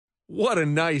What a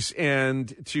nice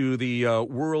end to the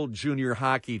World Junior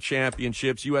Hockey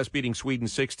Championships. U.S. beating Sweden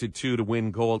 6-2 to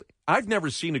win gold. I've never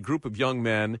seen a group of young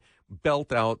men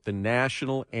belt out the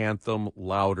national anthem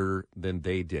louder than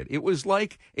they did. It was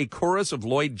like a chorus of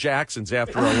Lloyd Jackson's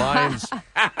after a Lions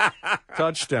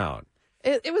touchdown.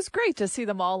 It was great to see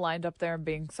them all lined up there and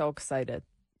being so excited.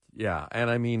 Yeah, and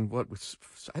I mean,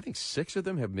 I think 6 of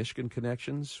them have Michigan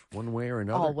connections one way or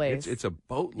another. Always. It's a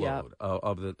boatload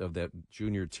of that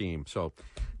junior team. So,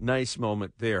 nice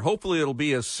moment there. Hopefully, it'll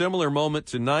be a similar moment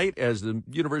tonight as the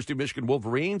University of Michigan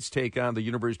Wolverines take on the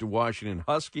University of Washington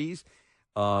Huskies.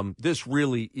 This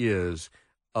really is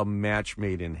a match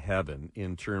made in heaven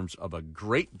in terms of a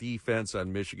great defense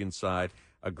on Michigan's side,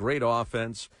 a great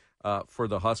offense for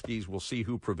the Huskies. We'll see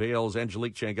who prevails.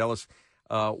 Angelique Chengelis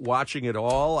watching it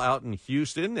all out in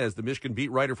Houston as the Michigan beat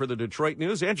writer for the Detroit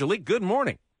News. Angelique, good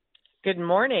morning. Good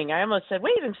morning. I almost said,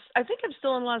 wait, I think I'm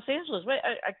still in Los Angeles. Wait,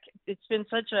 it's been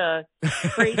such a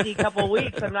crazy couple of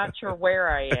weeks. I'm not sure where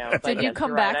I am. Did you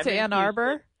come back to Ann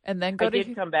Arbor and then go to? I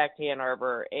did come back to Ann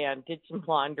Arbor and did some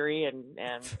laundry and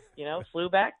flew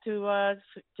back to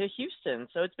Houston.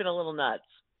 So it's been a little nuts.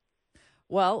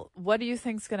 Well, what do you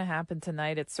think is going to happen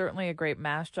tonight? It's certainly a great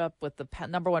mashup with the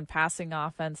number one passing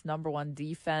offense, number one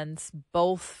defense,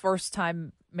 both first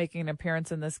time making an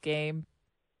appearance in this game.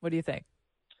 What do you think?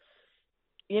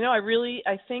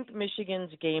 I think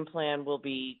Michigan's game plan will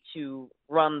be to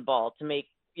run the ball, to make,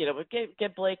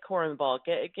 get Blake Corum the ball,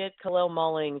 get Khalil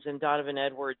Mullings and Donovan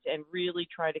Edwards, and really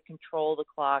try to control the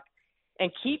clock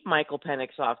and keep Michael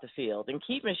Penix off the field and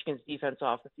keep Michigan's defense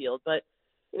off the field. But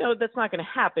that's not going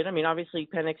to happen. I mean, obviously,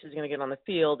 Penix is going to get on the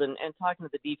field, and talking to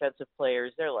the defensive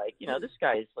players, they're like, this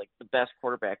guy is like the best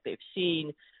quarterback they've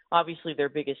seen, obviously their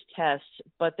biggest test,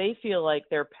 but they feel like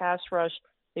their pass rush,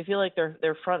 they feel like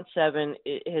their front seven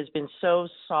has been so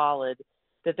solid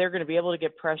that they're going to be able to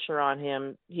get pressure on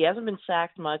him. He hasn't been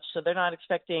sacked much, so they're not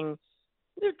expecting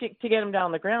to get him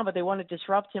down the ground, but they want to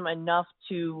disrupt him enough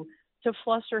to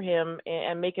fluster him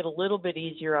and make it a little bit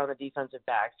easier on the defensive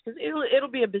backs, because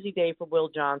it'll be a busy day for Will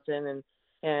Johnson,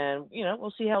 and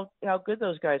we'll see how good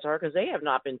those guys are, because they have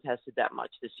not been tested that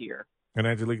much this year. And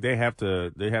Angelique, they have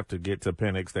to get to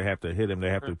Penix. They have to hit him.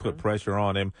 They have to put pressure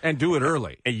on him and do it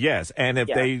early. Yes, and if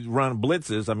they run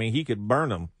blitzes, I mean, he could burn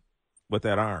them with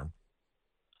that arm.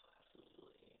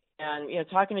 And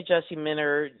talking to Jesse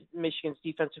Minner, Michigan's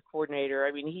defensive coordinator,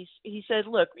 I mean, he said,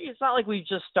 look, it's not like we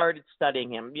just started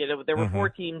studying him. There were 4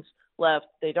 teams left.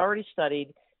 They'd already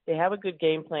studied. They have a good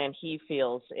game plan, he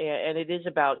feels, and it is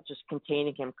about just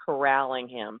containing him, corralling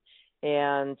him.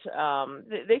 And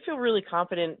they feel really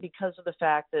confident because of the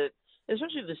fact that,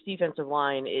 especially this defensive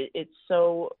line,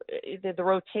 the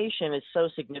rotation is so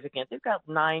significant. They've got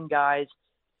 9 guys,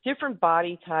 different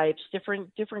body types,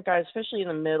 different guys, especially in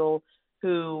the middle,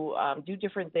 who do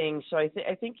different things. So I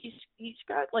think he's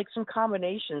got like some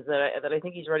combinations that I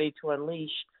think he's ready to unleash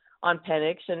on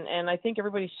Penix. And I think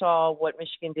everybody saw what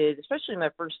Michigan did, especially in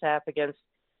that first half against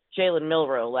Jalen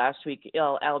Milroe last week,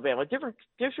 Alabama.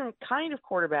 Different kind of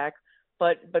quarterback,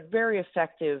 but very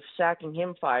effective, sacking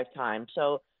him 5 times.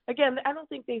 So again, I don't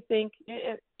think they think.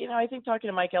 I think talking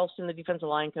to Mike Elston, the defensive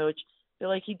line coach, they're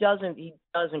like, he doesn't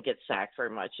get sacked very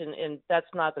much, and that's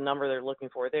not the number they're looking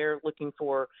for.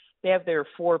 They have their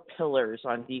 4 pillars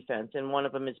on defense, and one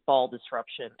of them is ball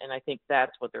disruption, and I think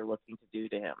that's what they're looking to do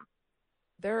to him.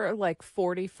 There are like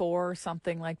 44,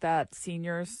 something like that,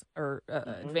 seniors or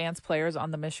advanced players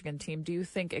on the Michigan team. Do you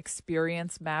think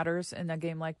experience matters in a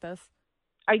game like this?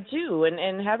 I do,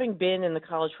 and having been in the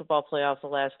college football playoffs the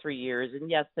last 3 years,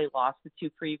 and yes, they lost the 2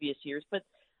 previous years, but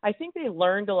I think they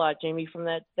learned a lot, Jamie, from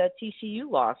that TCU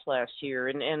loss last year,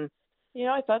 and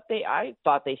I thought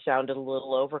they sounded a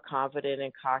little overconfident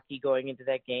and cocky going into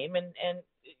that game, and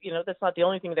that's not the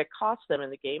only thing that cost them in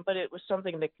the game, but it was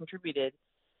something that contributed.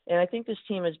 And I think this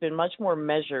team has been much more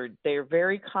measured. They're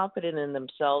very confident in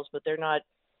themselves, but they're not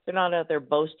out there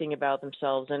boasting about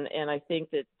themselves. And I think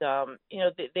that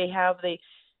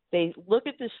they look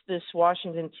at this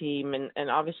Washington team, and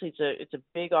obviously it's a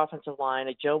big offensive line,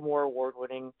 a Joe Moore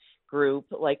award-winning group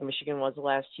like Michigan was the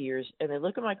last 2 years, and they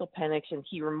look at Michael Penix, and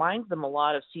he reminds them a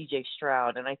lot of C.J.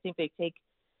 Stroud, and I think they take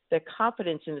the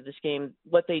confidence into this game,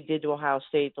 what they did to Ohio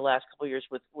State the last couple of years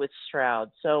with Stroud.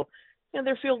 So they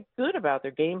feel good about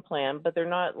their game plan, but they're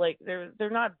not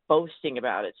boasting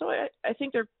about it. So I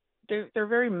think they're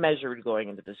very measured going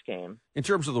into this game. In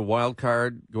terms of the wild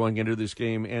card going into this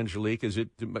game, Angelique, is it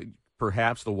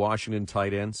perhaps the Washington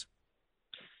tight ends?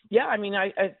 Yeah, I mean,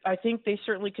 I think they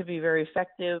certainly could be very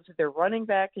effective. Their running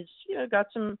back has got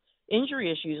some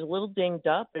injury issues, a little dinged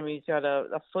up. I mean, he's got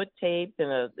a foot taped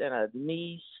and a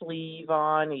knee sleeve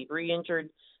on. He re-injured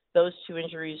those two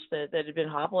injuries that had been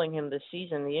hobbling him this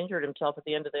season. He injured himself at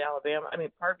the end of the Alabama. I mean,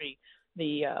 pardon me,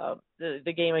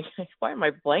 the game. Why am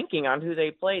I blanking on who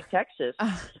they played? Texas.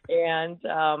 And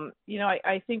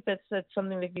I think that's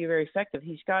something that can be very effective.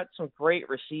 He's got some great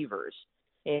receivers,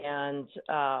 and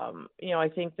I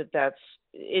think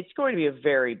it's going to be a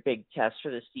very big test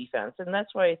for this defense, and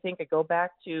that's why I think I go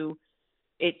back to.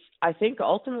 I think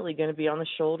ultimately going to be on the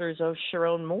shoulders of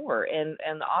Sharon Moore and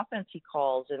the offense he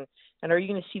calls, and are you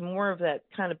going to see more of that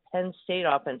kind of Penn State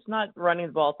offense, not running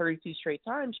the ball 32 straight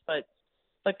times, but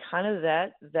kind of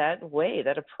that way,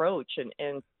 that approach,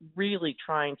 and really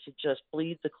trying to just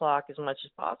bleed the clock as much as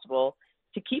possible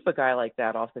to keep a guy like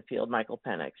that off the field, Michael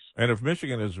Penix. And if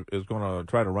Michigan is going to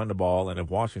try to run the ball, and if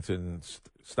Washington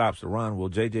stops the run, will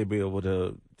JJ be able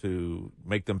to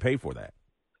make them pay for that?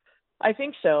 I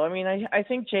think so. I mean, I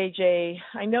think JJ,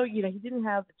 I know, he didn't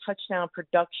have the touchdown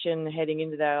production heading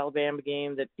into that Alabama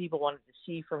game that people wanted to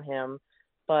see from him,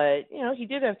 but, he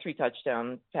did have 3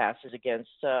 touchdown passes against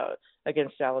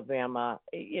Alabama.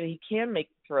 He can make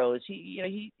throws.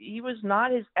 He was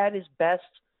not at his best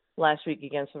last week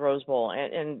against the Rose Bowl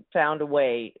and found a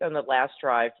way on the last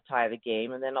drive to tie the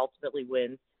game and then ultimately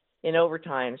win in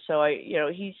overtime. So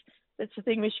that's the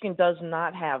thing. Michigan does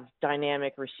not have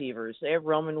dynamic receivers. They have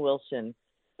Roman Wilson,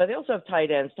 but they also have tight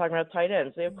ends. Talking about tight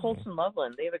ends, they have Colson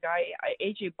Loveland. They have a guy,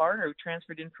 A.J. Barner, who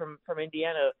transferred in from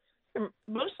Indiana,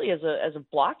 mostly as a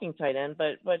blocking tight end,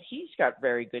 but he's got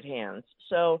very good hands.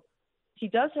 So he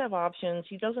does have options.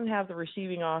 He doesn't have the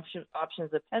receiving options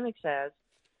that Penix has,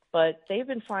 but they've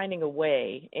been finding a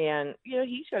way. And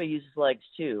he's got to use his legs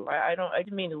too. I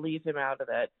didn't mean to leave him out of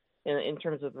that. In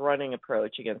terms of the running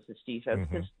approach against this defense,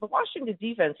 because the Washington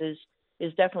defense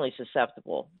is definitely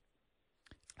susceptible.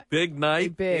 Big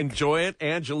night. Enjoy it.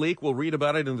 Angelique will read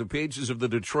about it in the pages of the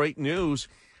Detroit News.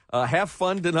 Have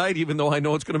fun tonight, even though I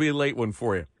know it's going to be a late one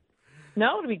for you.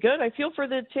 No, it'll be good. I feel for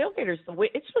the tailgaters.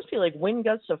 It's supposed to be like wind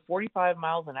gusts of 45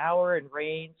 miles an hour and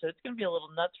rain, so it's going to be a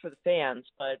little nuts for the fans,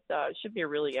 but it should be a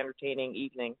really entertaining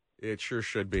evening. It sure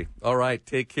should be. All right,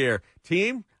 take care.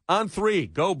 Team, on 3,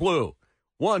 go blue.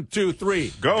 1, 2,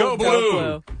 3. Go blue.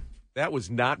 Go blue. That was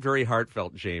not very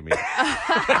heartfelt, Jamie.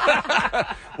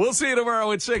 We'll see you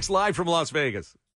tomorrow at 6 live from Las Vegas.